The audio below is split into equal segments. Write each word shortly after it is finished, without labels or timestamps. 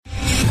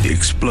the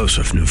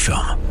explosive new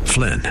film,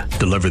 Flynn,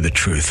 deliver the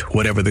truth,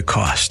 whatever the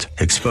cost,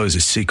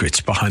 exposes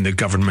secrets behind the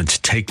government's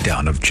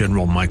takedown of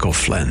General Michael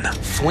Flynn.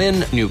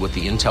 Flynn knew what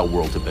the intel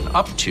world had been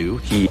up to.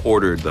 He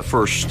ordered the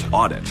first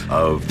audit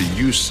of the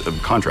use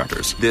of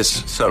contractors.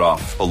 This set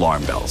off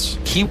alarm bells.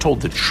 He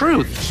told the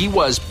truth. He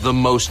was the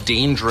most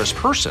dangerous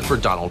person for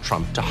Donald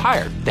Trump to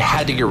hire. They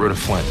had to get rid of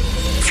Flynn.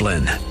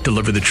 Flynn,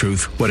 deliver the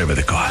truth, whatever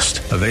the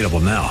cost. Available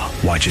now.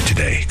 Watch it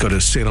today. Go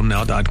to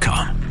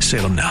salemnow.com.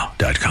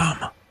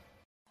 salemnow.com.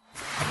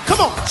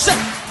 Come on, say,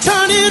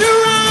 turn it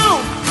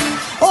around.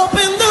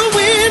 Open the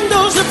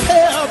windows of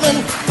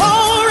heaven.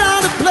 Pour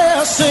out a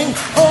blessing,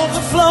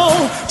 overflow.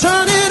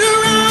 Turn it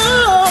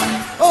around.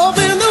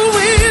 Open the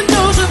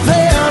windows of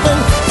heaven.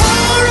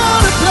 Pour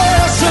out a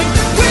blessing.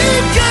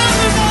 We've got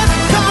that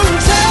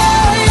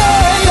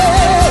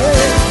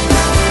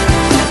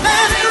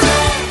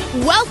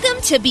contagion.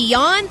 Welcome to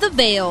Beyond the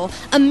Veil,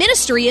 a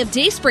ministry of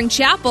Dayspring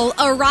Chapel.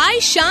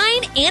 Arise,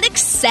 shine, and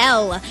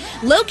excel.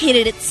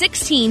 Located at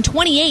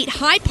 1628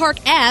 Hyde Park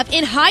Ave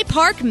in Hyde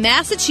Park,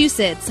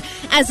 Massachusetts.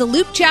 As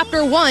Luke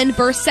chapter 1,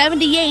 verse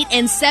 78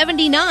 and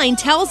 79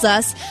 tells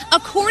us,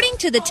 according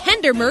to the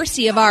tender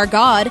mercy of our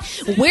God,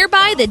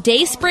 whereby the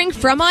dayspring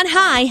from on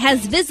high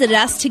has visited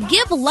us to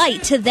give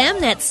light to them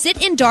that sit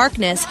in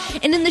darkness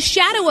and in the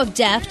shadow of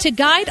death, to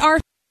guide our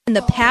in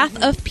the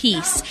path of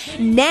peace.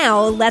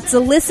 Now let's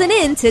listen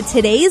in to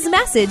today's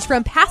message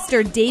from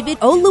Pastor David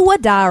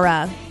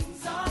Oluwadara.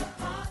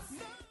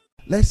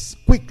 Let's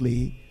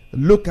quickly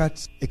look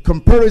at a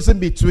comparison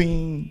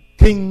between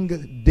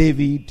King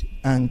David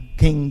and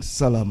King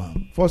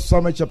Solomon. 1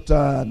 Samuel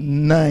chapter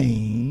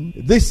 9.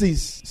 This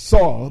is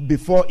Saul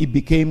before he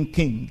became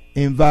king.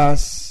 In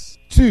verse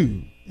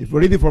 2, if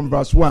we read it from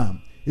verse 1,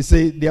 it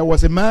says, there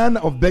was a man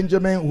of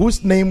Benjamin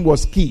whose name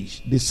was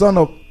Kish, the son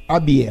of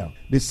Abiel,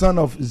 the son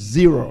of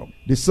Zerah,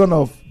 the son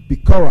of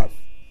Bechorath,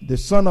 the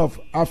son of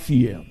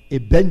Aphiel, a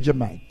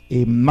Benjamite,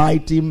 a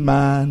mighty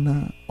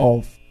man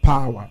of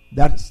power.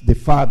 That's the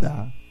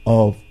father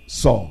of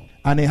Saul.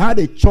 And he had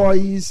a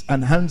choice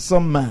and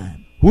handsome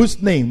man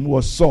whose name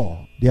was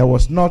Saul. There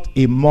was not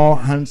a more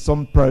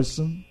handsome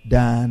person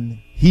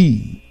than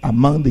he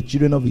among the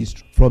children of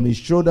Israel. From his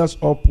shoulders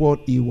upward,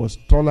 he was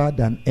taller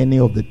than any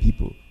of the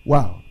people.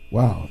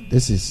 Wow,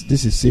 this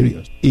is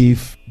serious.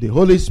 If the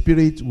Holy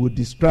Spirit would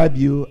describe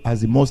you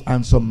as the most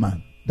handsome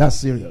man, that's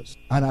serious.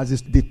 And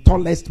as the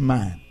tallest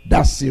man,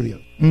 that's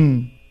serious.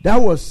 That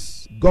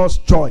was God's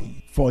choice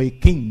for a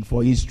king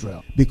for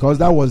Israel, because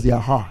that was their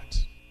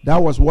heart.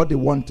 That was what they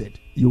wanted.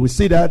 You will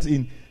see that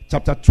in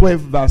chapter 12,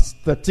 verse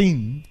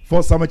 13.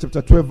 1 Samuel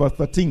chapter 12, verse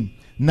 13.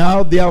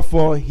 Now,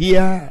 therefore,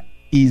 here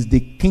is the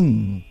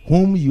king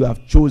whom you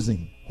have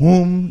chosen,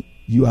 whom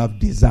you have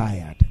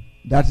desired.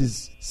 That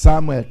is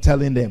Samuel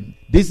telling them,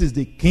 this is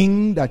the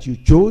king that you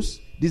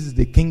chose. This is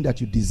the king that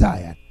you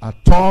desired. A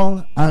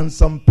tall,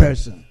 handsome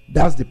person.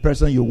 That's the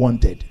person you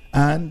wanted.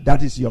 And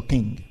that is your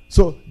king.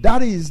 So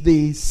that is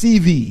the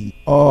CV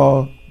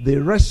or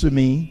the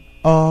resume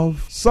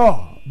of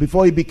Saul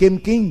before he became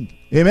king.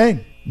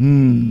 Amen.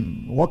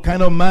 What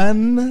kind of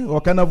man,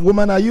 what kind of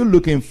woman are you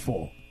looking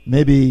for?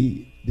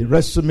 Maybe the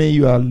resume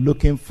you are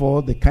looking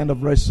for, the kind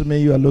of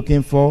resume you are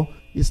looking for,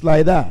 is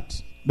like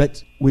that.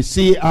 But we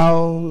see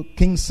how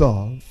King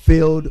Saul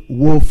failed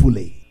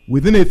woefully.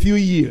 Within a few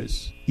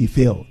years, he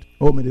failed.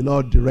 Oh, may the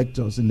Lord direct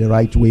us in the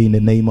right way in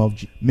the name of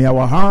Jesus. May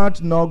our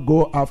heart not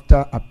go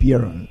after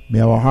appearance.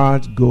 May our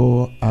heart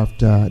go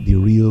after the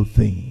real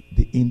thing,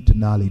 the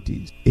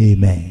internalities.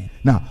 Amen.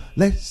 Now,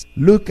 let's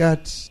look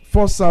at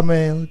 1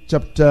 Samuel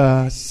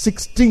chapter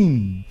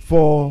 16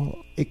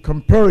 for a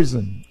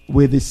comparison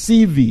with the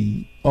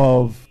CV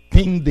of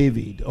King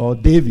David, or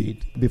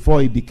David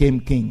before he became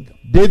king.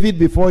 David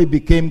before he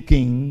became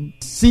king,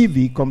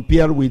 CV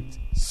compared with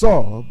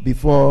Saul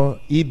before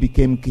he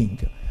became king.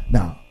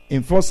 Now,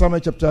 in 1 Samuel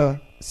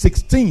chapter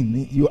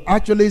 16, you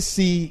actually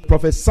see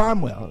Prophet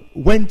Samuel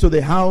went to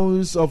the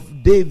house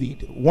of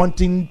David,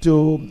 wanting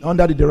to,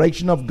 under the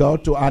direction of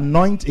God, to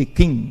anoint a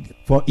king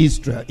for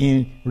Israel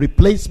in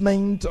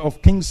replacement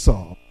of King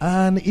Saul.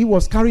 And he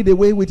was carried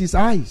away with his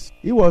eyes.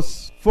 He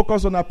was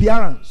focused on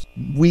appearance.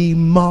 We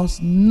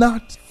must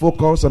not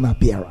focus on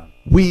appearance.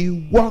 We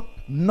walk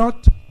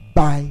not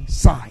by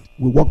sight.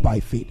 We walk by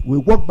faith. We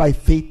walk by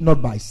faith,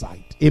 not by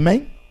sight.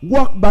 Amen?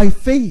 Walk by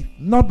faith,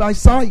 not by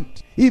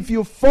sight. If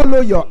you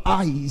follow your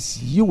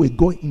eyes, you will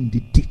go in the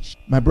ditch.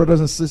 My brothers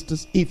and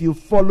sisters, if you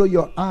follow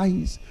your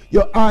eyes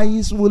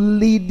will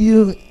lead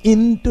you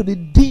into the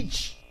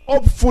ditch.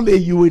 Hopefully,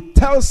 you will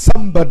tell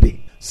somebody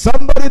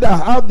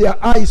that have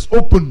their eyes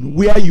open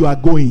where you are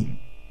going.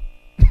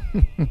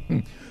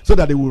 So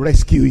that they will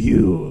rescue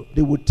you.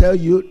 They will tell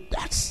you,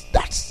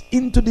 that's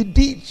into the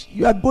ditch.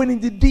 You are going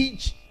in the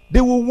ditch. They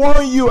will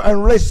warn you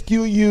and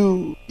rescue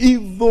you.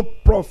 Evil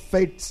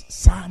prophet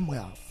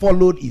Samuel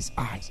followed his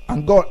eyes,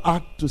 and God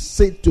had to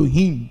say to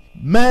him,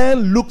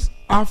 man looks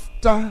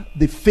after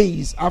the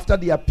face, after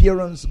the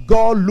appearance.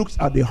 God looks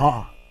at the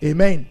heart.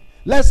 Amen.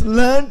 Let's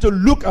learn to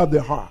look at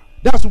the heart.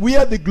 That's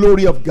where the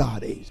glory of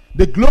God is.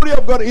 The glory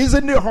of God is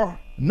in the heart,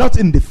 not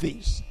in the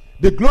face.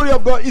 The glory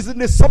of God is in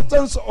the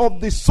substance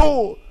of the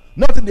soul,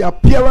 not in the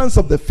appearance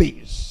of the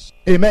face.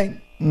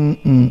 Amen.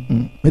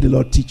 May the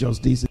Lord teach us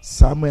this.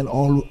 Samuel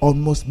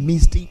almost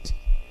missed it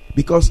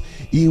because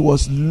he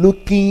was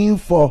looking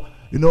for,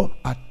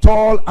 a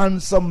tall,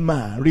 handsome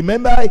man.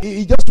 Remember,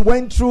 he just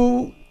went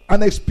through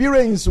an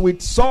experience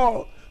with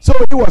Saul. So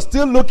he was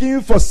still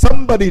looking for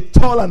somebody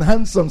tall and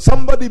handsome,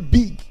 somebody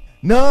big.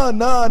 No.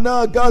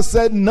 God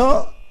said,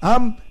 no,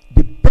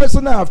 the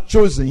person I have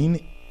chosen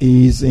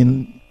is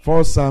in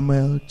 1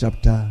 Samuel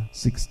chapter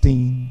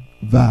 16,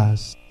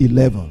 verse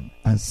 11.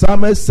 And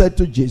Samuel said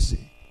to Jesse,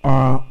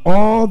 are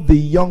all the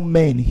young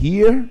men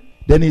here?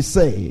 Then he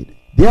said,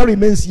 there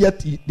remains yet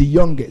the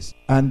youngest,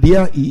 and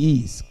there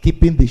he is,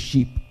 keeping the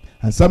sheep.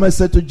 And Samuel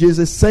said to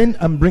Jesse, send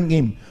and bring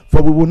him,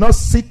 for we will not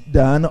sit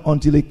down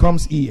until he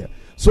comes here.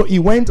 So he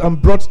went and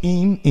brought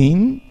him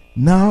in.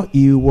 Now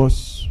he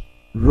was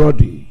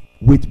ruddy,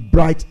 with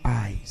bright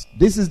eyes.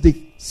 This is the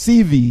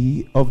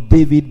CV of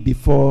David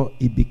before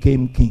he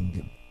became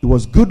king. He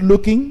was good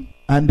looking,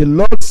 and the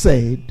Lord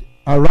said,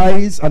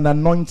 arise and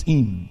anoint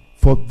him,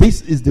 for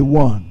this is the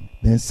one.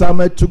 Then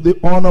Samuel took the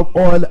horn of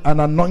oil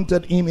and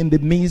anointed him in the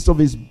midst of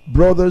his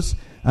brothers,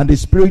 and the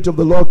Spirit of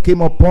the Lord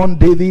came upon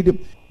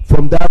David.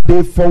 From that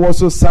day forward,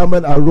 so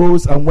Samuel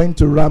arose and went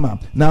to Ramah.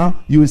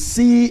 Now you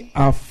see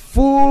a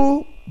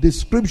full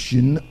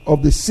description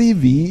of the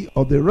CV,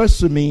 of the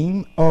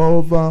resume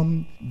of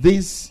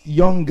this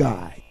young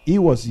guy. He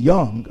was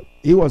young.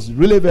 He was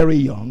really very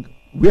young.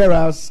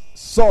 Whereas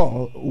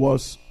Saul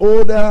was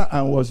older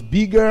and was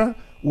bigger,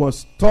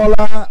 was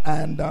taller,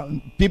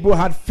 and people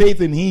had faith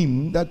in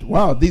him that,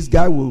 wow, this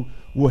guy will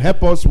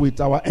help us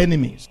with our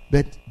enemies.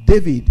 But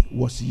David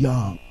was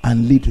young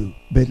and little.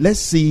 But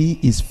let's see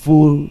his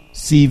full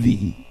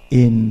CV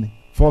in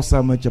 1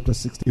 Samuel chapter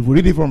 16. If we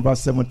read it from verse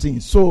 17.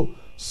 So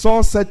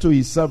Saul said to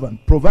his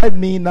servant, provide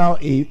me now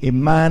a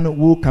man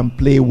who can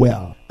play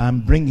well,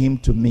 and bring him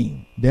to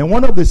me. Then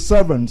one of the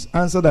servants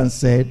answered and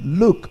said,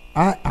 look,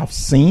 I have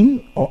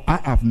seen, or I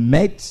have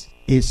met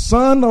a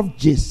son of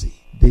Jesse,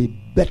 the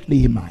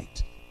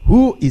Bethlehemite,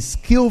 who is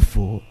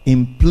skillful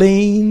in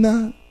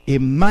playing, a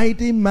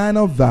mighty man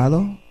of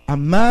valor, a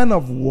man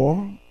of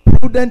war,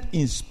 prudent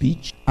in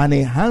speech, and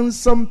a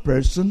handsome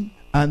person,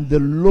 and the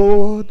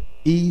Lord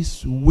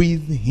is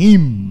with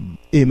him.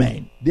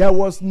 Amen. There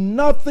was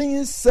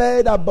nothing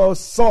said about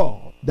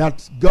Saul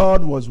that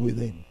God was with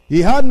him.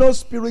 He had no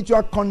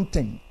spiritual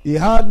content. He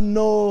had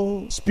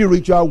no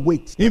spiritual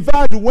weight. In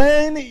fact,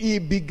 when he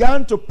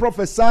began to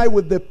prophesy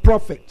with the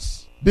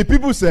prophets, the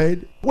people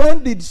said,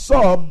 when did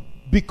Saul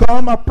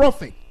become a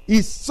prophet?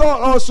 Is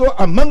Saul also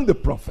among the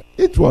prophets?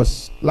 It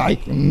was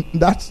like,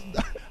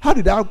 how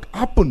did that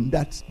happen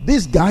that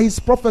this guy is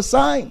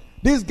prophesying?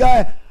 This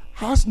guy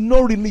has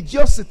no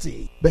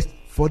religiosity. But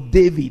for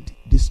David,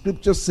 the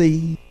scripture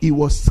says he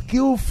was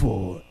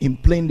skillful in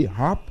playing the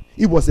harp.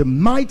 He was a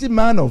mighty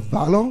man of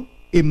valor,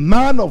 a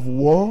man of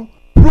war,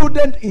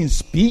 prudent in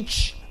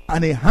speech,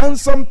 and a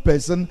handsome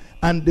person,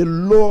 and the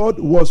Lord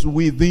was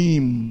with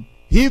him.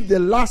 If the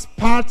last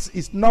part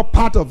is not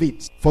part of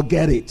it,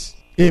 forget it.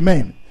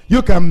 Amen.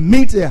 You can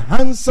meet a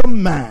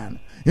handsome man.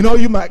 You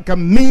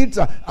can meet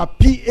a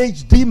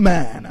PhD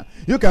man.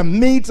 You can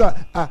meet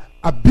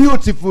a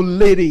beautiful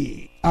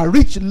lady, a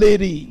rich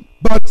lady.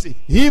 But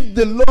if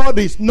the Lord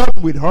is not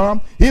with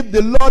her, if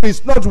the Lord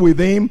is not with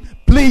him,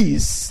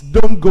 please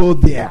don't go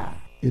there.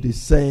 It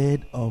is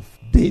said of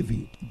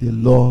David, the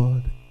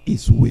Lord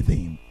is with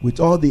him.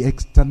 With all the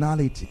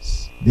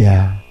externalities,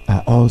 there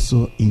are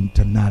also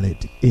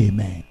internalities.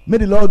 Amen. May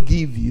the Lord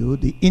give you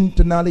the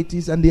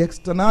internalities and the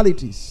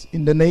externalities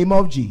in the name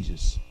of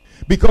Jesus.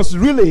 Because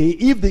really,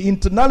 if the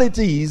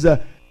internalities,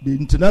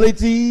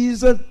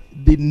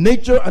 the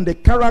nature and the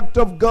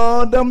character of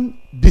God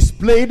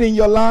displayed in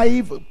your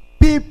life,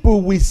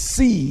 people will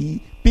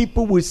see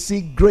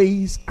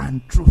grace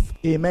and truth.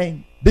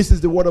 Amen. This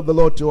is the word of the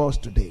Lord to us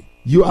today.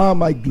 You are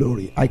my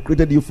glory. I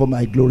created you for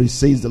my glory,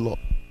 says the Lord.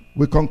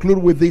 We conclude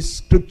with this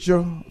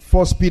scripture,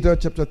 1 Peter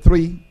chapter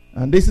 3.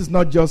 And this is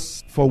not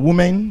just for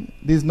women.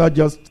 This is not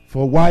just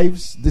for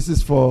wives. This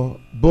is for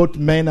both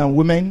men and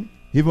women.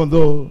 Even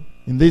though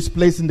in this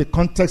place, in the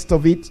context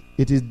of it,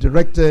 it is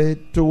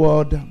directed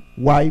toward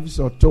wives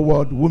or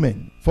toward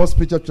women. 1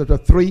 Peter chapter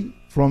 3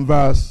 from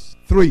verse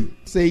 3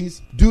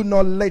 says, do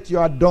not let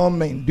your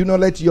adornment, do not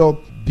let your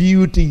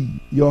beauty,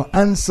 your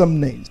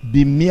handsomeness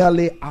be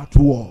merely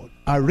outward,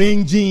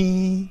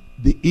 arranging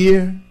the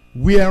ear,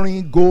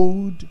 wearing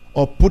gold,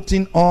 or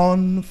putting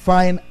on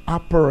fine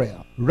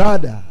apparel.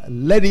 Rather,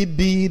 let it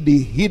be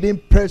the hidden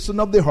person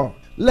of the heart.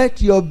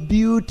 Let your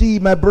beauty,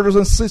 my brothers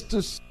and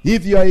sisters,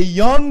 if you are a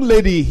young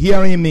lady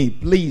hearing me,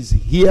 please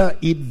hear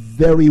it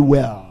very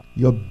well.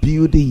 Your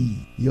beauty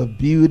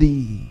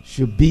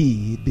should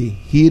be the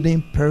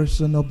hidden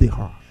person of the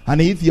heart.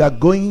 And if you are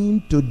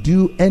going to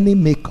do any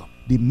makeup,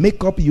 the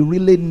makeup you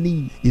really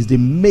need is the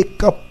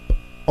makeup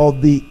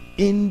of the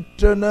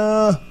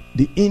internal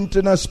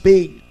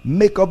space.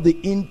 Make up the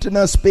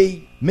internal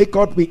space. Make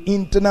up the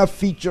internal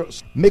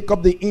features. Make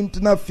up the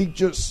internal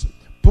features.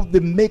 Put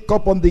the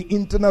makeup on the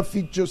internal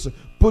features.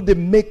 put the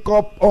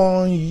makeup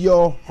on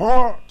your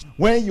heart.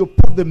 When you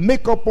put the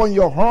makeup on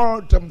your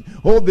heart,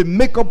 the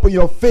makeup on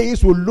your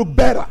face will look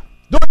better.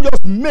 Don't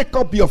just make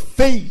up your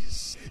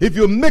face. If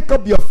you make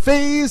up your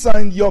face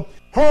and your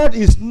heart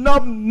is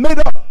not made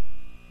up,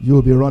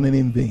 you'll be running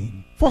in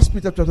vain. 1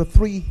 Peter chapter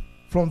 3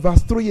 from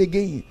verse 3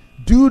 again.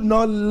 Do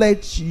not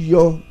let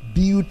your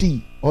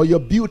beauty or your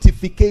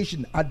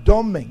beautification,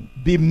 adornment,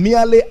 be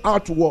merely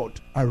outward,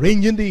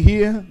 arranging the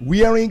hair,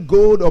 wearing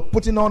gold, or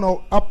putting on an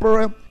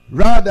apparel.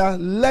 Rather,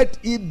 let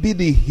it be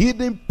the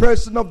hidden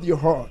person of your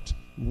heart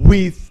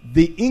with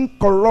the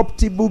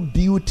incorruptible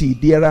beauty.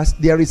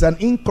 There is an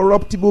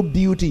incorruptible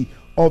beauty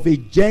of a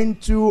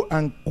gentle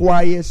and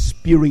quiet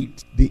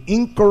spirit. The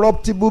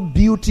incorruptible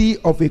beauty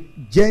of a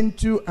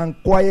gentle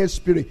and quiet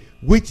spirit,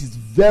 which is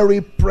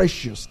very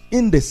precious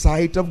in the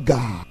sight of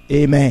God.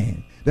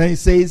 Amen. Then it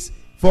says,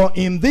 for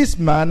in this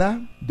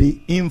manner,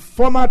 in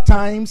former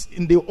times,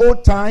 in the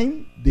old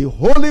time, the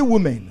holy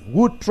women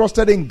who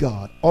trusted in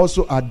God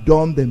also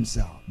adorned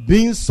themselves,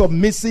 being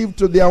submissive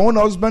to their own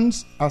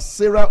husbands, as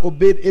Sarah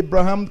obeyed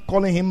Abraham,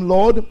 calling him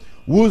Lord,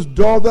 whose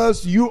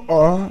daughters you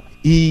are,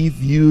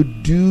 if you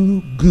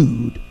do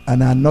good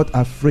and are not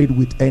afraid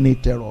with any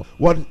terror.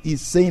 What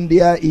he's saying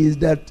there is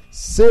that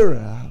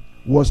Sarah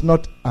was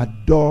not a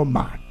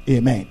doormat.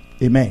 Amen.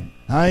 Amen.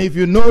 And if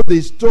you know the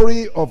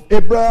story of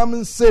Abraham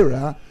and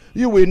Sarah,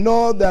 you will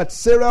know that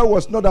Sarah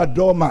was not a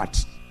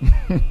doormat.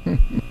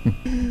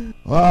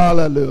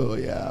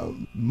 Hallelujah.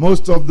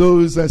 Most of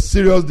those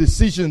serious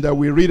decisions that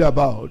we read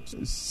about,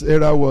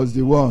 Sarah was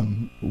the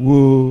one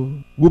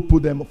who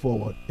put them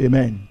forward.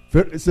 Amen.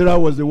 Sarah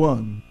was the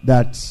one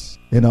that,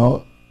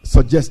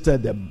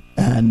 suggested them,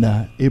 and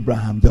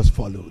Abraham just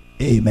followed.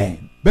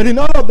 Amen. But in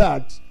all of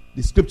that,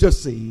 the scripture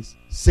says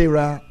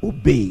Sarah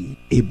obeyed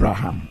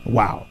Abraham.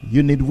 Wow.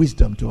 You need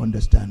wisdom to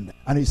understand that.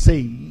 And it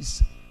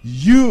says,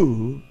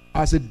 you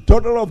as a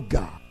daughter of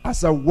God,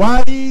 as a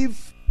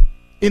wife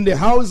in the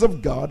house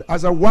of God,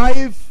 as a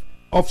wife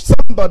of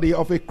somebody,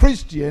 of a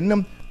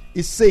Christian,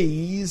 it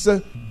says,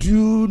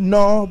 do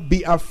not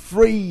be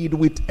afraid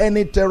with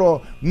any terror.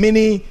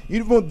 Meaning,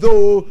 even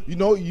though,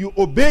 you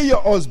obey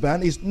your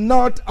husband, it's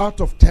not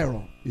out of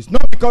terror. It's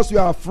not because you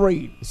are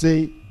afraid.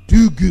 Say,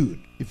 do good.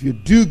 If you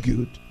do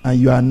good and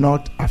you are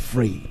not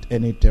afraid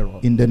any terror,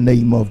 in the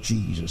name of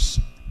Jesus.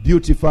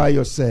 Beautify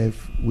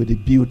yourself with the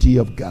beauty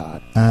of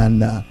God.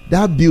 And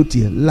that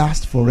beauty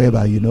lasts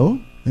forever,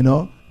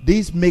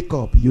 This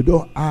makeup, you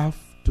don't have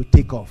to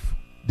take off.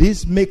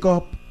 This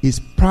makeup is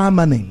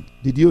permanent.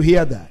 Did you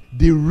hear that?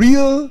 The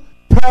real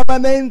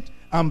permanent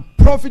and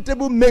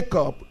profitable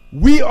makeup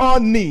we all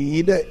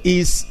need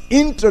is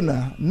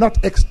internal,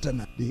 not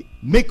external. The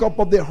makeup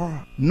of the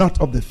heart,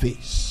 not of the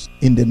face.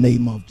 In the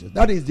name of Jesus.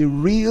 That is the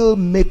real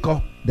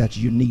makeup that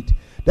you need.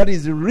 That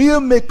is the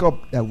real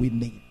makeup that we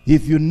need.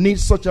 If you need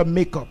such a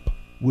makeup,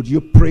 would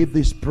you pray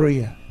this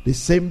prayer? The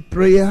same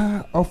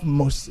prayer of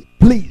mercy.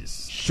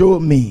 Please show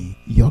me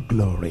your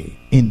glory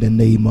in the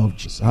name of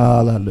Jesus.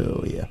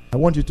 Hallelujah. I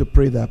want you to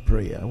pray that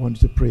prayer.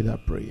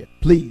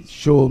 Please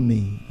show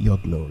me your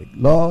glory.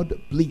 Lord,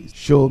 please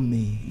show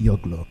me your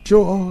glory.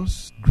 Show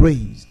us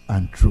grace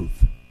and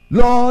truth.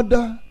 Lord,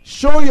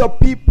 show your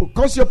people,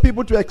 cause your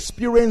people to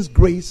experience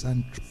grace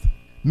and truth.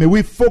 May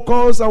we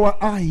focus our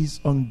eyes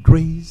on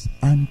grace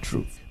and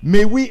truth.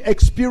 May we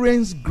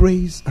experience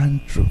grace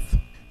and truth.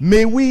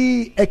 May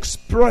we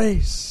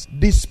display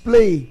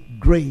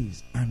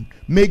grace, and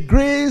may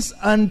grace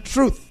and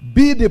truth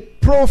be the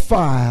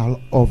profile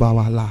of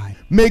our life.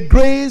 May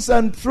grace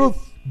and truth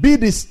be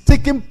the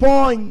sticking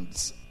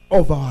points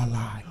of our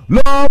life.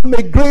 Lord,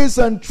 may grace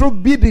and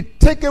truth be the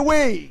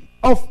takeaway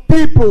of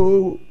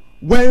people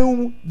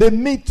when they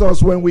meet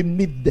us, when we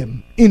meet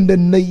them, in the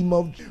name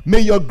of Jesus.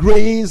 May your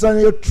grace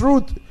and your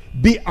truth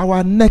be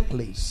our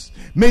necklace.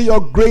 May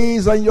your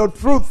grace and your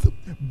truth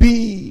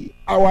be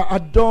our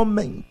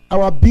adornment,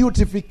 our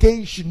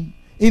beautification,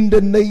 in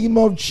the name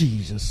of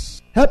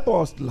Jesus. Help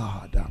us,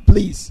 Lord.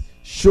 Please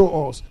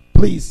show us.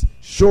 Please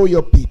show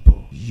your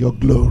people your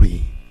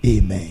glory.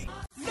 Amen.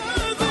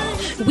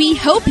 We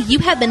hope you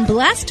have been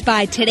blessed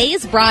by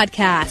today's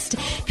broadcast.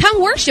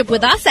 Come worship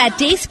with us at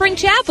Dayspring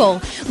Chapel,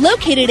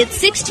 located at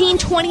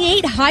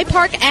 1628 High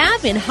Park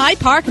Ave in High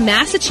Park,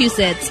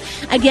 Massachusetts.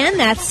 Again,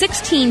 that's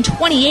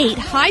 1628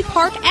 High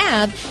Park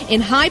Ave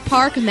in High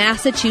Park,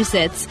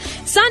 Massachusetts.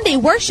 Sunday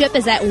worship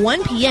is at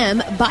 1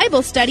 p.m.,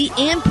 Bible study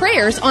and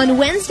prayers on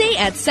Wednesday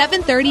at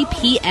 7:30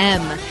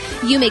 p.m.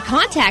 You may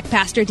contact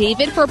Pastor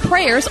David for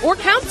prayers or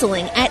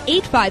counseling at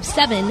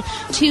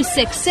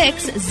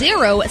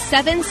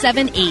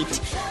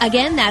 857-266-0778.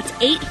 Again, that's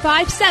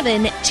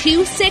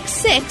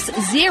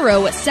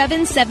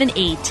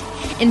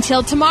 857-266-0778.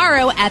 Until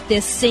tomorrow at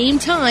this same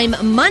time,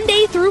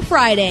 Monday through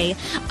Friday,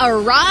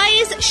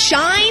 arise,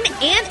 shine,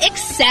 and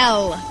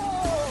excel.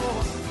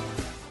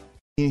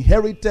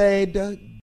 Inherited